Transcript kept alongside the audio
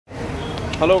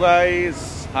Hello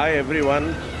guys, hi everyone.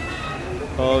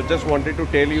 Just wanted to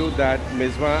tell you that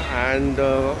Mizma and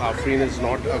Afreen is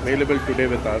not available today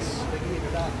with us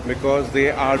because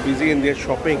they are busy in their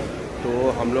shopping.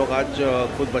 तो हम लोग आज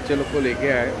खुद बच्चे लोग को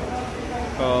लेके आए.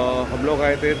 हम लोग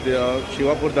आए थे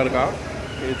शिवापुर दरगाह.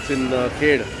 इट्स इन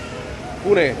खेड़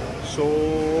पुणे. सो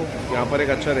यहाँ पर एक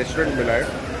अच्छा रेस्टोरेंट मिला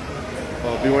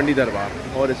है, भिवंडी दरबार,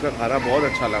 और इसका खाना बहुत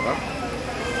अच्छा लगा.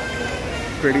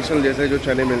 ट्रेडिशनल जैसे जो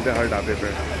चने मिलते हैं हर ढाबे पे,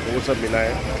 वो सब मिला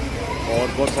है और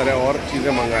बहुत सारे और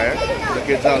चीज़ें मंगाए. The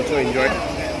kids also enjoyed.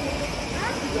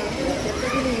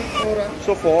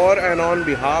 So for and on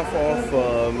behalf of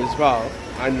Misbah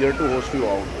I am here to host you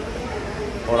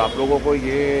out. और आप लोगों को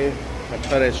ये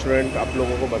अच्छा रेस्टोरेंट आप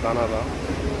लोगों को बताना था.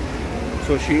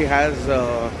 सो शी हैज़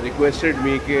रिक्वेस्टेड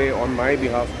मी के ऑन माई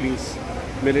बिहाफ प्लीज़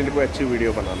मेरे लिए कोई अच्छी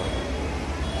वीडियो बनाना.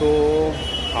 तो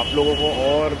आप लोगों को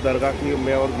और दरगाह की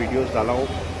मैं और वीडियोस डाला हूँ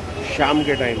शाम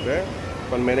के टाइम पे,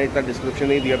 पर मैंने इतना डिस्क्रिप्शन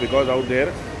नहीं दिया because out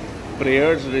there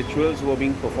prayers rituals वो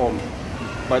being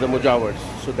performed by the मुजावर्स.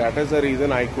 So that is the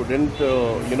reason I couldn't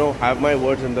have my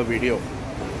words in the video.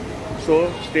 So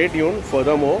stay tuned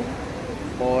furthermore.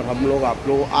 और हम लोग आप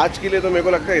लोग आज के लिए तो मेरे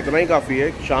को लगता है इतना ही काफ़ी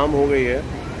है. शाम हो गई है.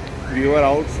 We were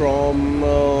out from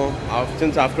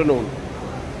since afternoon.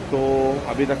 तो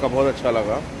अभी तक का बहुत अच्छा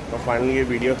लगा. तो फाइनली ये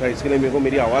वीडियो था, इसके लिए मेरे को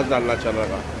मेरी आवाज़ डालना चल रहा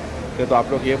था. तो आप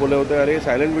लोग ये बोले होते अरे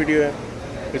साइलेंट वीडियो है,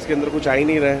 इसके अंदर कुछ आ ही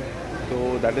नहीं रहे.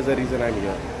 तो that is the reason I am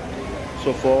here.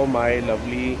 So for my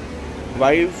lovely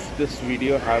wife this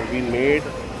video have been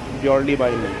made purely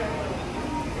bye me.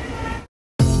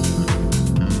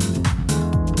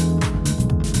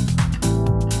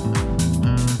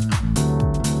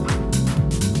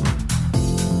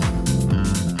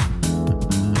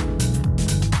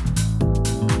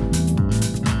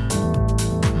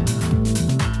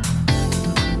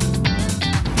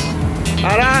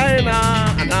 Araina,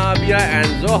 Anabia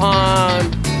and Zohan.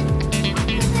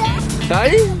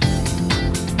 ताई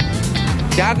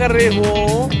क्या कर रहे हो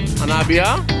अनाबिया?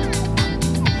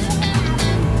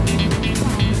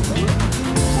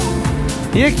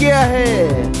 ये क्या है?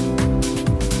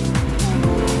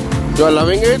 You are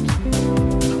loving it?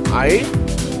 I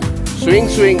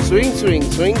swing swing swing swing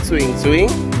swing swing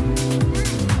swing.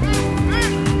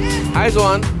 Hi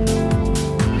Zohan,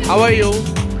 how are you?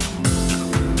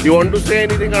 You want to say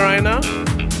anything, Araina?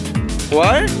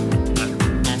 What?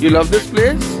 You love this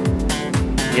place?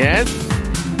 Yes.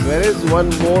 Where is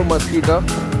one more mosquito?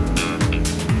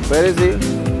 Where is he?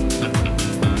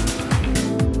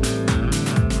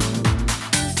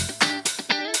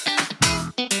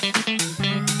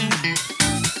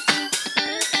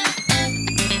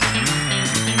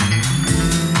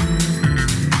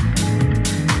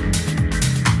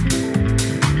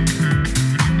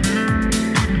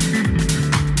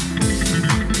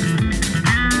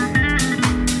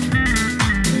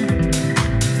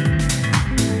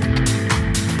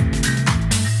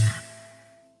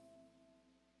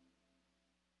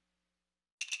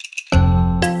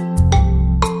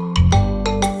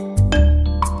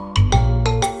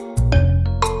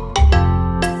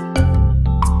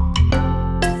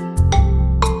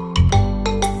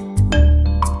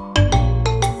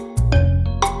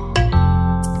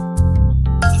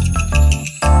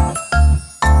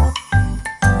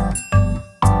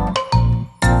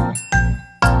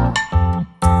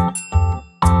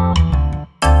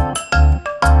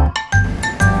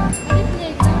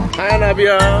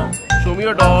 Nabia, show me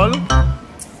your doll.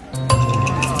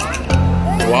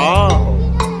 Wow,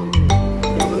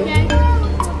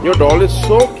 your doll is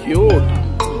so cute,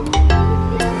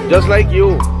 just like you.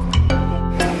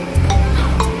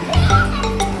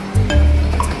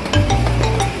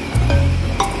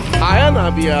 Hi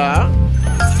Nabia.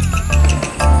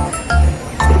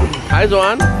 Hi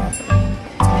Zohan.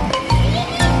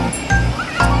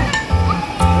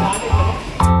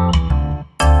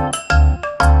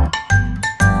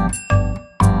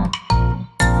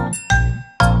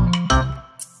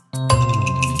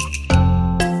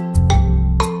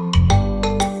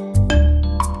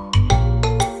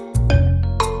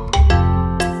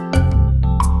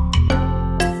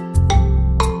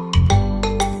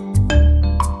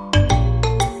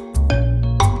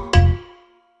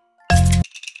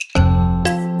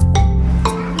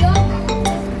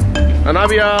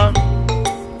 Anabia.